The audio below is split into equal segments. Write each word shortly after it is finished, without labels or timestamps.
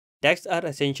Texts are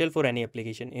essential for any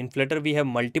application. In Flutter, we have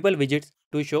multiple widgets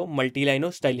to show multi-line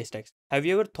or stylish text. Have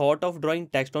you ever thought of drawing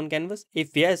text on canvas?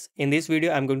 If yes, in this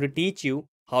video, I'm going to teach you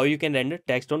how you can render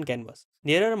text on canvas.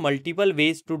 There are multiple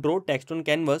ways to draw text on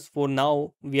canvas. For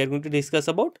now, we are going to discuss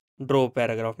about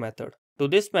drawParagraph method. To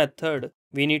this method,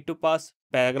 we need to pass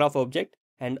paragraph object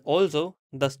and also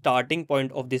the starting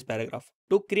point of this paragraph.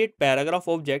 To create paragraph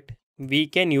object, we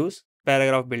can use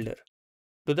paragraph builder.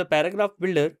 To the paragraph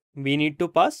builder, we need to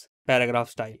pass paragraph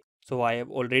style. So I have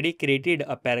already created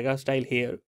a paragraph style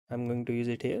here. I'm going to use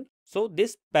it here. So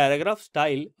this paragraph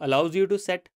style allows you to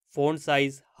set font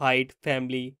size, height,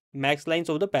 family, max lines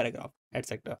of the paragraph,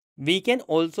 etc. We can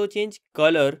also change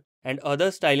color and other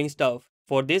styling stuff.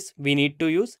 For this, we need to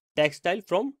use text style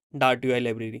from Dart UI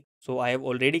library. So I have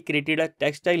already created a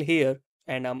text style here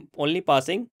and I'm only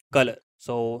passing color.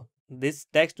 So this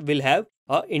text will have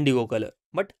a indigo color.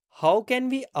 But how can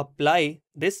we apply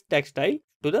this text style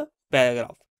to the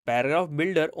paragraph? Paragraph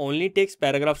builder only takes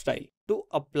paragraph style. To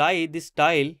apply this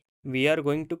style, we are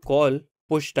going to call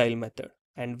push style method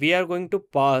and we are going to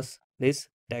pass this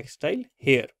text style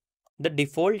here. The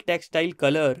default text style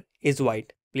color is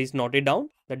white. Please note it down.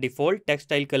 The default text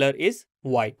style color is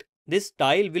white. This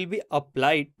style will be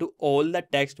applied to all the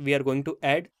text we are going to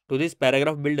add to this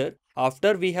paragraph builder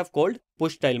after we have called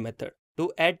push style method.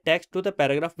 To add text to the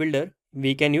paragraph builder,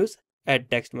 we can use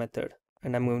add text method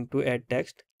and I'm going to add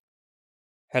text.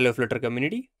 Hello Flutter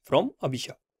community from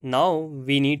Abhisha. Now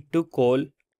we need to call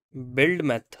build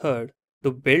method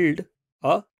to build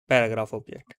a paragraph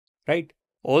object, right?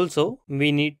 Also,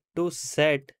 we need to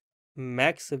set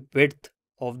max width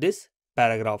of this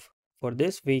paragraph. For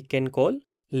this, we can call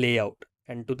layout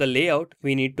and to the layout,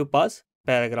 we need to pass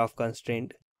paragraph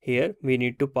constraint. Here, we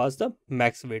need to pass the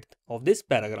max width of this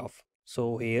paragraph.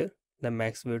 So here, the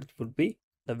max width would be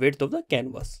the width of the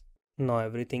canvas. Now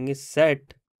everything is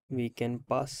set. We can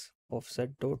pass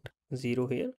offset dot 0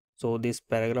 here. So this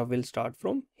paragraph will start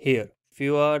from here. If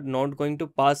you are not going to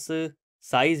pass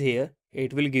size here,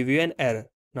 it will give you an error.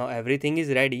 Now everything is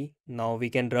ready. Now we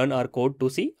can run our code to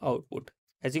see output.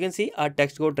 As you can see, our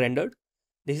text got rendered.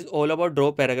 This is all about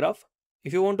drawParagraph.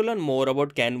 If you want to learn more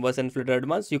about Canvas and Flutter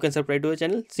Advanced, you can subscribe to the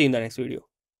channel. See you in the next video.